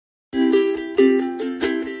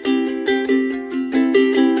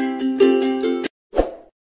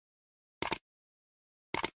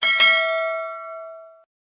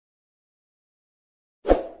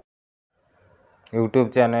YouTube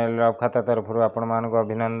channel खाता तरफ आपण मानक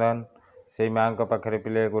अभिनंदन। से माँ पाखे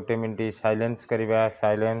पिले गोटे मिनट साइलेंस करवा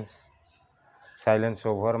साइलेंस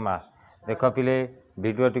ओवर माँ। देख पिले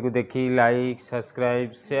भिडियोटी को देखी लाइक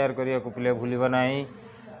सब्सक्राइब शेयर करने को पिले भूल ना।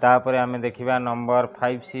 तापर आम देखा नंबर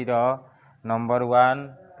 5C नंबर 1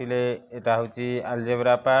 पिले यहाँ हूँ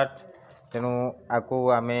अलजेब्रा पार्ट। तेणु आपको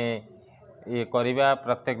आम ये करवा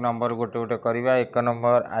प्रत्येक नंबर गोटे गोटे करवा। एक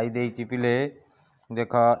नंबर आई देती पिले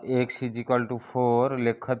देख x = 4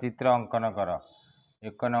 लेखचित्र अंकन कर।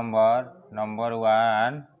 एक नंबर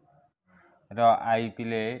 1 आई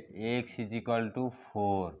पिले x =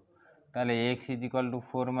 4 ताले x =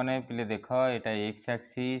 4 माने पिले देख यहाँ x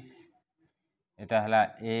एक्सिस एटा हला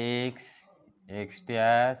x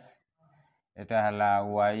डैश एटा हला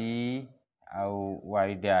y आउ y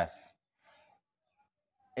डैश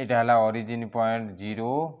एटा हला ओरिजिन पॉइंट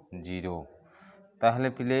 0 0 ताहले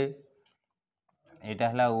पिले एटा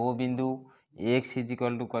हला ओ बिंदु x =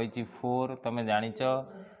 4 तमे जानिच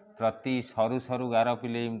प्रति सरु सरु गार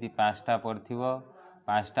पिले एमती 5टा पड़थिबो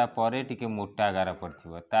 5टा परे टिके मोटा गार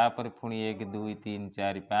पड़थिबो तापर पुणी 1 2 3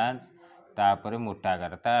 4 5 तापर मोटा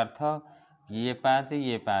गार ता अर्थ ये 5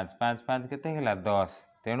 5 5 केते होला 10।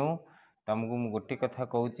 तेणु तुमको मु गोटे कथा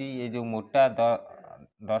कहूची ये जो मोटा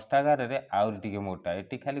 10टा गार रे आउर टिके मोटा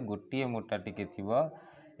एटी खाली गोटे मोटा टिके थिबो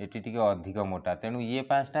एटी टिके अधिक मोटा। तेणु ये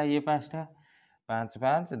 5टा 5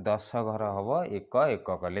 5 10 घर हम एक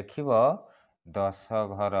एकक लिखब 10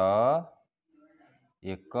 घर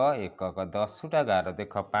एक एकक 10टा गार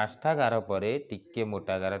देख 5टा गार पर टिके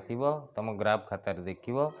मोटा गार थिबो तुम ग्राफ खातार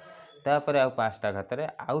देखिबो तापर आउ 5टा खातार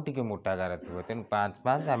आउ टिके मोटा गार थिबो। तेणु 5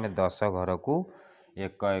 5 आम 10 घर को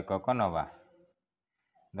एक एकक नवा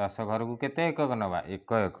 10 घर को केते एकक नवा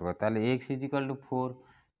एक एकक ताले x = 4।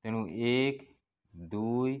 तेणु 1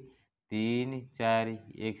 2 3 4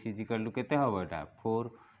 x = केते हबो एटा 4।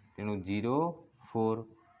 तेणु 0 4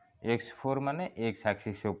 x4 माने x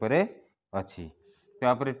एक्सिस ऊपर अछि।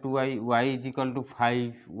 तापर 2y =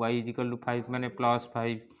 5 y = 5 माने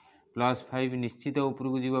 +5 निश्चित ऊपर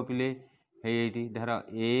को जीव पिले हे एटी धर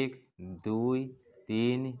 1 2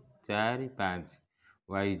 3 4 5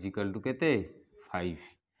 y = केते 5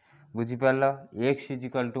 बुझी पाल। x =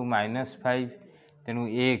 -5 तेणु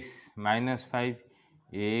x -5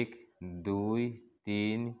 1 2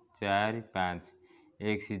 3 4 5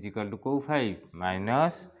 x = को 5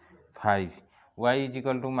 -5 y =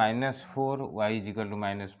 -4 y =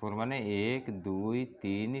 -4 माने 1 2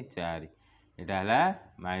 3 4 एटा हला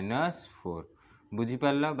 -4 बुझी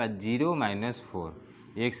पाल बा 0 -4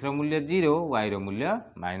 x रो मूल्य 0 y रो मूल्य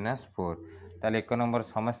 -4 ताले एक नंबर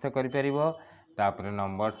समस्त करि परिबो। तापर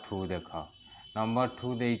नंबर 2 देख नंबर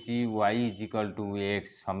 2 देइची y = x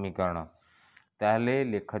समीकरण ताहले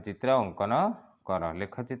लेखचित्र अंकन कर।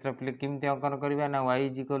 लेखचित्र पिले किमती अंकन करबा ना y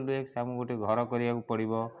 = x हम गोटे घर करिया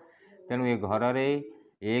पड़िबो। तेणु ये घर रे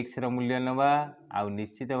x रो मूल्य नवा आउ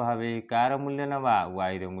निश्चित भावे कार मूल्य नवा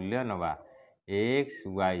y रो मूल्य नवा x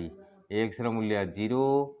y x रो मूल्य 0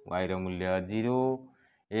 y रो मूल्य 0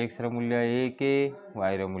 x रो मूल्य 1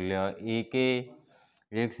 y रो मूल्य 1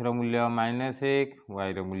 x रो मूल्य -1 y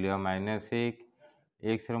रो मूल्य -1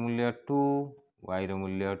 x रो मूल्य 2 y रो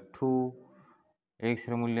मूल्य 2 x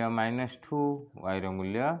रो मूल्य -2 y रो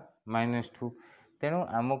मूल्य -2। तेणु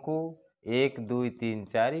आमको 1 2 3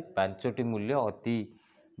 4 5टी मूल्य अति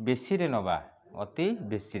बेसी रे नवा अति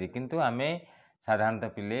बेसी रे किंतु आमे साधारणतः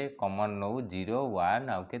पिले कॉमन नौ 0 1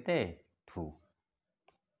 आउ केते 2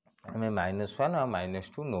 आमे -1 और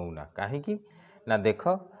 -2 नौ ना कहीं ना देख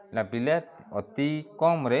ना पिले अति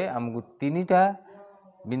कम रे हमको 3टा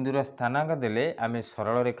बिंदुर स्थानांक देले आमे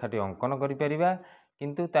सरल रेखाटी अंकन करि परिबा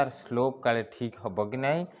किंतु तार स्लोप काले ठीक हम कि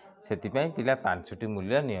नहीं से पिला 5टी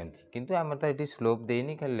मूल्य नियंती किंतु आम तो ये स्लोप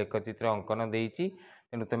देनी खाली लेखचित्र अंकन देती।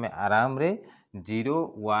 तेणु तुम आराम रे 0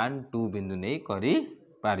 1 2 बिंदु नहीं करि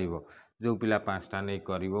पारिबो जो पिला 5टा नहीं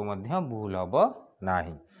करिवो मध्य भूल हम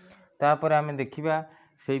नाही। तापर आमे देखिबा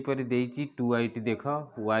सेही परि देइची 2y टी देख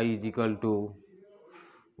y =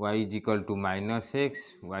 -x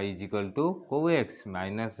y = को x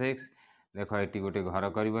 -x देख ये गोटे घर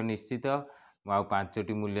कर निश्चित आउ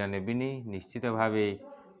 5टी मूल्य नेबिनी निश्चित भावे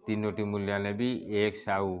 3टी मूल्य नेबी x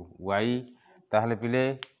आउ y ताहले पिले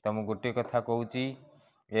तुम गोटे कथा कहूची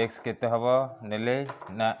x केते हबो नेले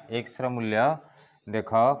ना x रो मूल्य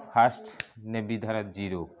देख फास्ट नेबी धर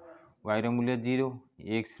 0 y रो मूल्य 0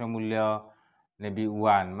 x रो मूल्य नेबी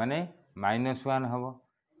 1 माने -1 हबो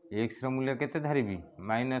x रो मूल्य केते धरिबी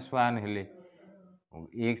 -1 हेले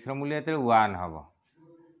x रो मूल्य ते 1 हबो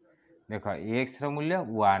देख x रो मूल्य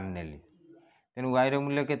 1 नेली तेणु y रो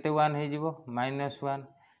मूल्य केते 1 हे जिवो -1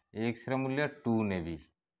 x रो मूल्य 2 नेबी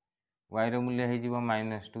वाई मूल्य हो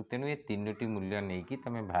 -2 तेणु ये तीनोटी मूल्य नहीं कि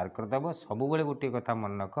तुम बाहर करदेव सब गोटे कथा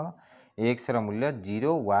मन रख एक्स मूल्य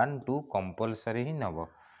 0 1 2 कंपलसरी ही नब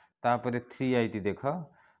तापर 3i देख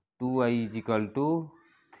 2i =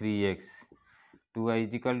 3x 2i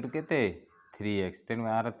 = केते 3x तेणु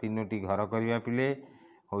यार तीनोटी घर करवा पिले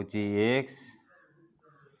हूँ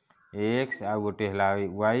एक्स आ गोटे है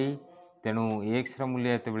वाई तेणु एक्स मूल्य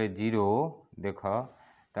ये 0 देख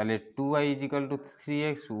ताले 2i =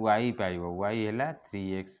 3x वाई पाइब वाई है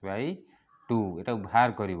 3x/2 एटा बाहर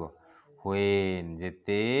कर व्हेन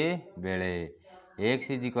जेते बेले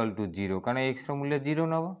x = 0 कारण x मूल्य 0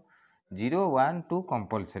 नब 0 1 2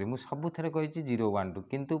 कंपलसरी मुझे सबुथ 0 1 2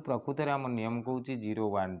 किंतु प्रकृत में आम नियम कौच 0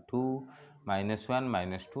 1 2 -1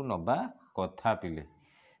 -2 नवा कथा पिले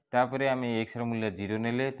तापर आम एक्स मूल्य 0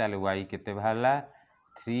 नेले ताले y केते बाहरला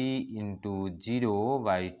 3 ×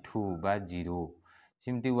 0/2 बा 0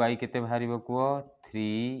 सिमती y केते बाहर कह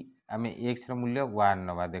 3 आम एक्स मूल्य 1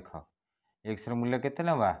 नवा देख एक्स मूल्य केते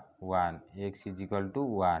नवा 1 x =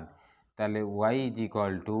 1 ताले y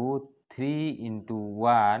 = 3 ×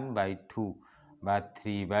 1/2 बा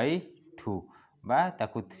 3/2 बा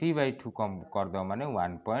ताकू 3/2 कम करदेव माने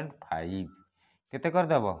 1.5 केते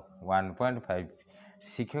करदेव 1.5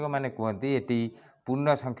 शिक्षक माने कहते ये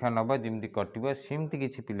पूर्ण संख्या नब जमी कटो सेमती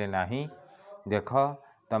किसी पिले ना देख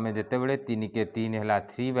तुम जिते बड़े 3 के 3 है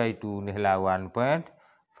 3/2 है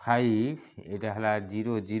 1.5 यहाँ है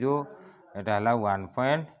 0 0 यहाँ है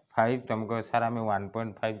 1.5 तुमको सार आम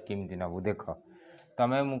 1.5 केमती नबू देख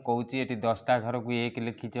तुम्हें मुझे कौची ये 10टा घर को 1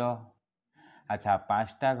 लिखिच अच्छा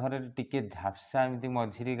 5टा घर टिके झापसा एमती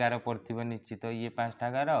मझिरी गार पड़ो निश्चित ये 5टा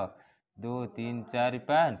गार 2 3 4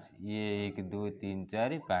 5 ये 1 2 3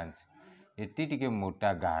 4 5 ये टी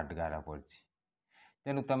मोटा गाढ़ गार पड़ी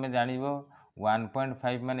तेणु तुम जान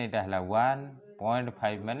 1.5 मान यहाँ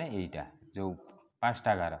 1.5 मान यहीटा जो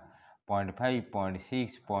 5टा गार 0.5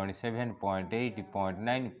 0.6 0.7 0.8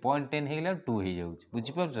 0.9 0.10 हो 2 हो जाऊँ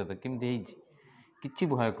बुझीपार तो केमती किसी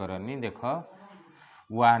भय करनी देख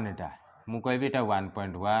 1टा मुझे कहि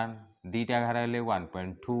 1.1 2टा गार हेले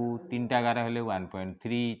 1.2 3टा गार हेले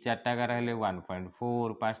 1.3 4टा गार हेले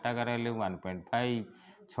 1.4 5टा गार हेले 1.5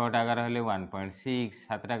 6टा गार हेले 1.6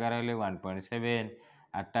 7टा गार हेले 1.7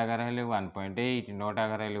 8टा गार हेले 1.8 9टा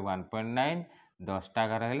गार हेले 1.9 10टा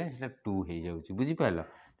गार हेले 2 हो जाऊँ बुझीपार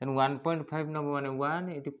तेणु 1.5 नब माने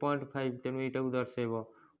 1 ये 0.5 तेणु यहाँ दर्शेब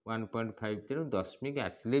 1.5 तेणु दशमिक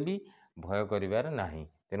आसिले भी भय कर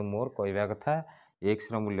तेणु मोर कहवा कथा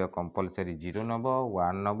एक्स मूल्य कंपलसरी 0 नब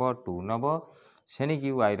 1 नब 2 नब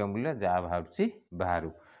सेणिकी वाई मूल्य जहाँ बाहर बाहर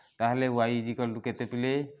ताहले y = केते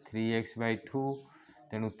पिले 3x/2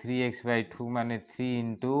 तेणु 3x/2 माने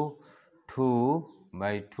 3 ×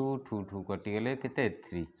 2/2 2 2 कटिगले केते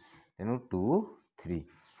 3 तेणु 2 3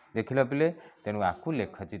 देखिल पिले तेणु आपको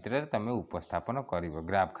लेखचित्र तुम उपस्थापन कर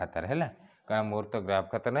ग्राफ खातार है कारण मोर तो ग्राफ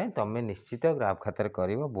खाता ना तुम निश्चित ग्राफ खातार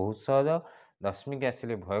कर बहुत सहज दशमिक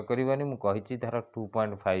आसिले भय करनी मुझे धर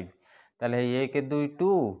 2.5 ताले 1 2 2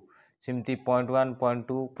 सिमती 0.1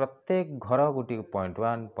 0.2 प्रत्येक घर गोटे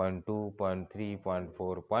 0.1 0.2 0.3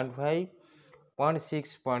 0.4 0.5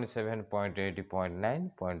 0.6 0.7 0.8 0.9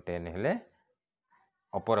 0.10 हेले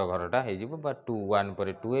अपर घरटा हो 2 1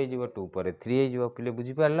 पर 2 हो 2 पर 3 हो पिले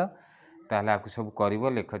बुझीपार ताहले आपको सब कर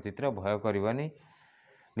लेखचित्र भय करनी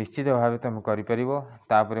निश्चित भाव तुम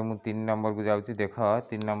कर मु 3 नंबर को जाऊँगी देख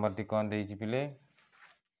 3 नंबर टी कौन देती पिले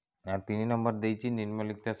 3 नंबर देती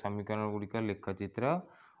निम्नलिखित समीकरण गुड़िक लेखचित्र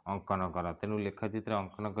अंकन कर तेणु लेखचित्र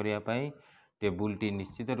अंकन करने टेबुल टी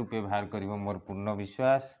निश्चित रूपे बाहर कर मोर पूर्ण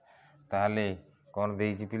विश्वास ताहले कौन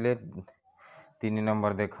देती पिले 3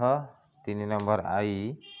 नंबर देख 3 नंबर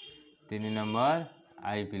आई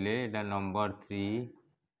पिले एटा नंबर 3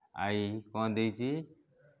 आई कौन देती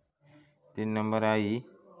 3 नंबर आई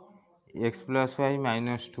x + y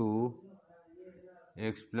 - 2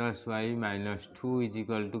 x + y -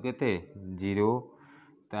 2 = केते 0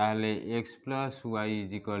 ताहले x + y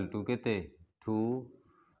 = केते 2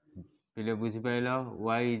 पिले बुझीपाल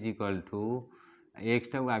y =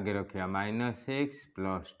 x टाक आगे रखा -x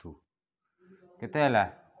 + 2 केते हला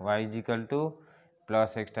y =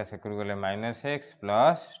 +x टा सेकंड गले -x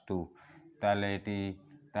 + 2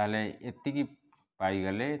 ताले एतिकी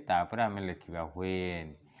पाईगले तापर आम लिखा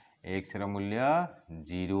व्हेन x मूल्य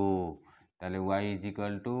 0 ताले y =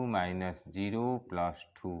 -0 +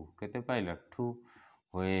 2 केते पाइल 2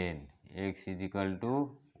 व्हेन x =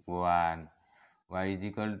 1 y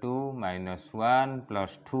 = -1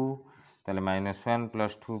 + 2 ताले -1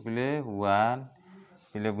 + 2 पिले 1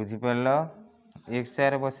 पिले बुझीपार x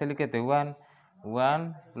चार बसेली केते 1 1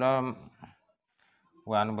 +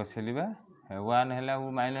 1 बसेली 1 है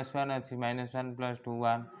 -1 अच्छी -1 + 2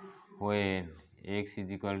 1 when x is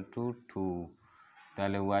equal to 2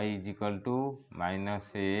 ताले y is equal to minus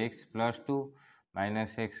x plus 2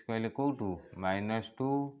 minus x कहले कोटू minus 2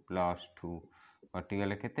 plus 2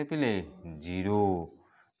 कटिगले केते पिले 0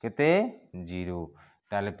 केते 0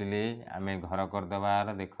 ताले पिले आमे घर कर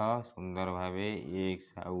दबार देख सुंदर भावे x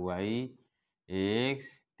आ y x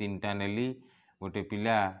तीनटा नेली गोटे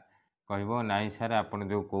पिला कहबो नाई सर आपण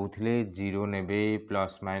जो कहउथिले 0 नेबे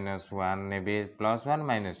प्लस माइनस 1 नेबे प्लस 1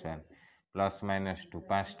 माइनस 1 प्लस माइनस 2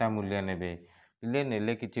 पांचटा मूल्य नेबे पिले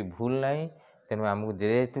नेले किछि भूल नाही तेनु हमकु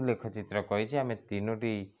जेतु लेखचित्र कहिछि आमे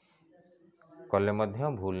तीनोटी कले मध्य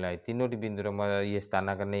भूल नाही तीनोटी बिंदुर ये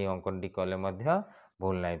स्थानक नै अंकनटी कले मध्य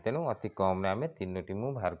भूल नाही तेनु अति कम रे आमे तीनोटी मु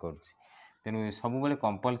बाहर करछि तेनु सब बेले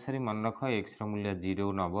कंपलसरी मन रख x रो मूल्य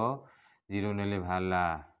 0 नबो 0 नेले भाला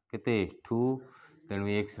केते 2 तेनु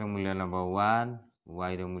x रो मूल्य नबो 1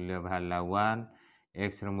 y रो मूल्य भाला 1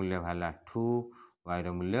 x रो मूल्य भाला 2 y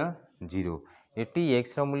रो मूल्य 0 एटी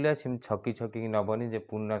x रो मूल्य सिम छकी छकी नबनी जे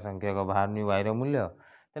पूर्ण संख्या को बाहरनी y रो मूल्य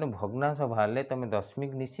तेनु भग्नांश बाहरले तमे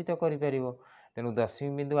दशमिक निश्चित करि परिबो तेनु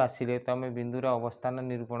दशमिक बिंदु आसिले तमे बिंदुर अवस्थान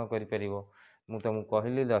निरूपण करि परिबो मु तुमको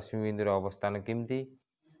कहली दशमिक बिंदुर अवस्थान केमती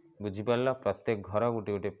बुझी पारला प्रत्येक घर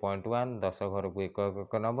गोटे गोटे पॉइंट 1 10 घर को एक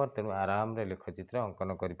एक नंबर तेनु आराम रे लेखचित्र अंकन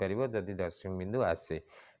करि परिबो जदि दशमिक बिंदु आसे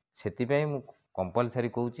सेति पई मु कंपलसरी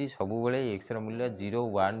कहउची सब बेले x रो मूल्य 0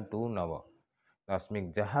 1 2 नब दशमिक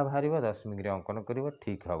जहाँ बाहर दशमिक रे अंकन करिवो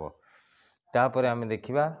ठीक हबो तापर आमे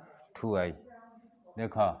देखिबा 2i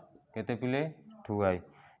देख केते पिले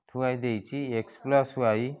 2i देइची x plus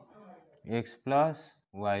y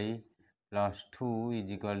plus 2 is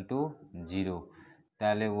equal to 0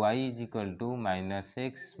 ताले y is equal to minus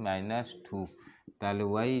x minus 2 ताले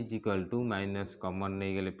y is equal to minus common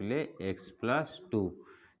नहीं गले पिले x plus 2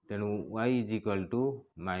 तेणु y is equal to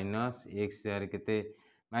minus x jar केते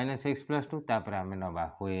minus x plus 2 तापर आमे नबा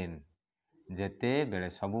when जेते बेले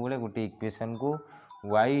सब बेले गोटे इक्वेशन को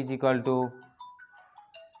y is equal to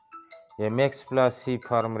mx plus c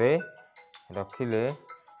form रे रखिले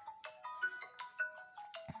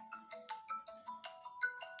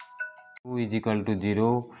 2 is equal to 0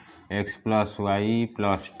 x plus y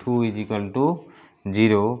plus 2 is equal to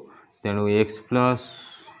 0 तेणु x plus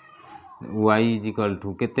y is equal to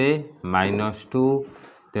केते minus 2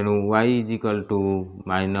 तेणु y is equal to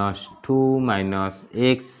minus 2 minus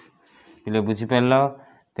x पिले बुझी पारल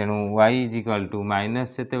तेणु y is equal to minus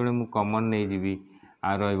सेते बेले मु कॉमन नै जिवि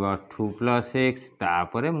आ रहइबो 2 plus x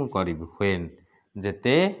तापरे मु करिबि when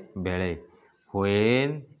जेते बेले when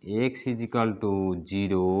x is equal to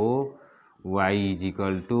 0 y is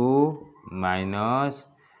equal to minus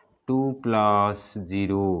 2 plus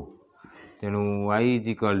 0 तेणु y is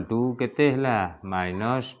equal to केते हला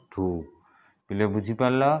minus 2 पिले बुझी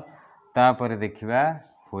पारल तापरे देखिबा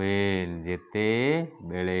when जेते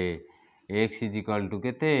बेले x is equal to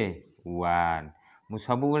केते 1 मु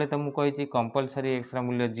सब बेले तुमको कहिछि कंपलसरी x रा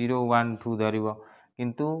मूल्य 0 1 2 धरिबो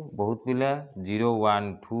किंतु बहुत पिला 0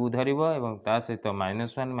 1 2 धरिबो एवं ता सहित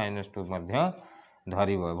 -1 -2 मध्य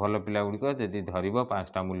धरिबो भलो पिला गुडी जदि धरिबो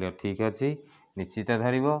पांचटा मूल्य ठीक अछि निश्चित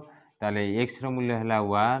धरिबो ताले x रो मूल्य हला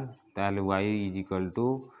 1 ताले y इज इक्वल टू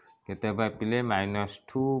केते बा पिले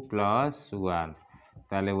 -2 plus 1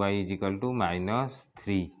 ताले y is equal to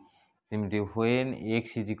 -3 तिमति when x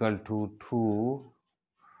is equal to 2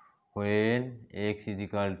 when x is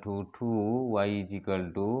equal to 2 y is equal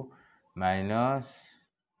to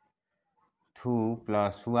 -2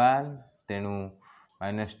 plus 1 तेणु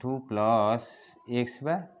 -2 plus x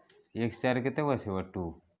बा x चार केते बसिबो 2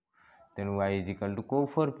 तेणु y is equal to को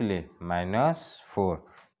 4 पिले -4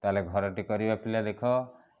 ताले घरटी करिवा पिला देखो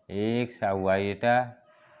x आ y एटा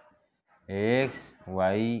x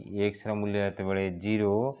y x रो मूल्य एते बेले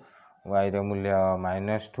 0 y रो मूल्य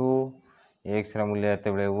 -2 x रो मूल्य एते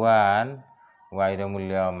बेले 1 y रो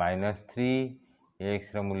मूल्य -3 x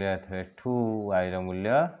रो मूल्य एते 2 y रो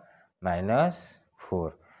मूल्य -4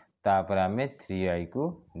 तापर आमे 3i को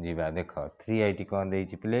जीवा देखो 3i टी कोन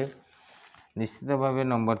देइछि पिले निश्चित भाबे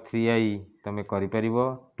नंबर 3i तमे करि परिबो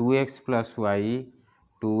 2x plus y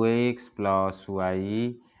 2x plus y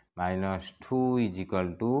 -2 is equal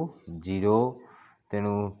to 0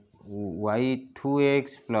 तेणु y 2x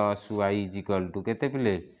plus y is equal to केते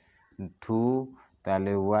पिले 2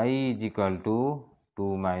 ताले y is equal to 2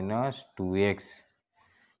 minus 2x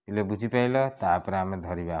इले बुझी पाइला तापर आमे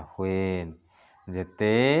धरिबा when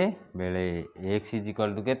जेते बेले x is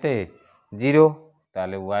equal to केते 0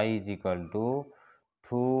 ताले y is equal to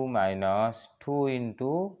 2 minus 2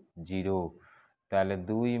 into 0 ताले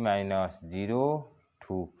 2 minus 0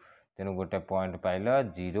 2 तेनु गोटे पॉइंट पाइला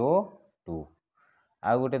 0 2 आ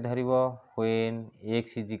गोटे धरिबो when x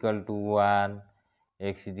is equal to 1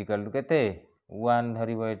 x is equal to केते 1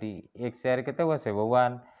 धरिबो एटी x आर केते बसेबो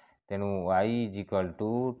 1 तेणु y is equal to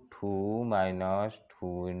 2 minus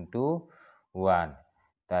 2 into 1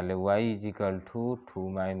 ताले y is equal to 2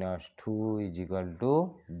 minus 2 is equal to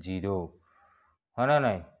 0 हाँ ना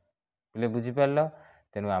नहीं पे बुझी पार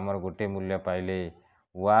तेणु आमर गोटे मूल्य पाइले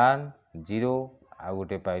 1 0 आ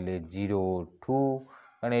गोटे पाइले 0 2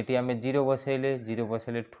 कारण ये आम 0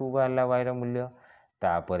 बसैले 2 बाहर y मूल्य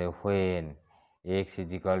तापर व्हेन x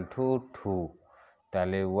इजिकल टू 2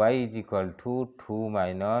 ताले y is equal to 2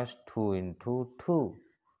 minus 2 into 2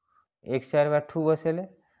 x are 2 बसैले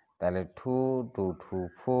ताले 2 2 2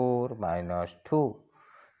 4 माइनस 2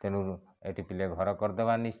 तेणु ये पिले घर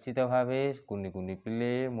करदे निश्चित भाव कुनि कुनि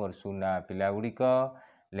पिले मोर सुना पिला गुड़िक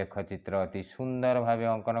लेखचित्र अति सुंदर भाव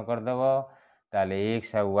अंकन करदेव ताले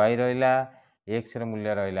एक्स आ वाई रहा एक्स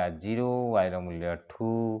मूल्य रहा 0 वाई मूल्य 2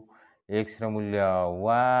 एक्स मूल्य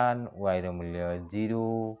 1 वाई मूल्य 0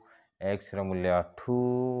 एक्स मूल्य 2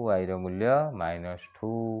 वाई मूल्य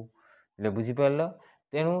 -2 बुझीपार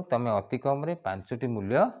तेणु तुम अति कम 5टी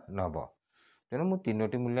मूल्य नब तेणु मु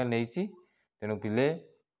 3टी मूल्य नहीं तेणु पिले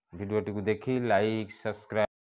वीडियो टी देखी लाइक सब्सक्राइब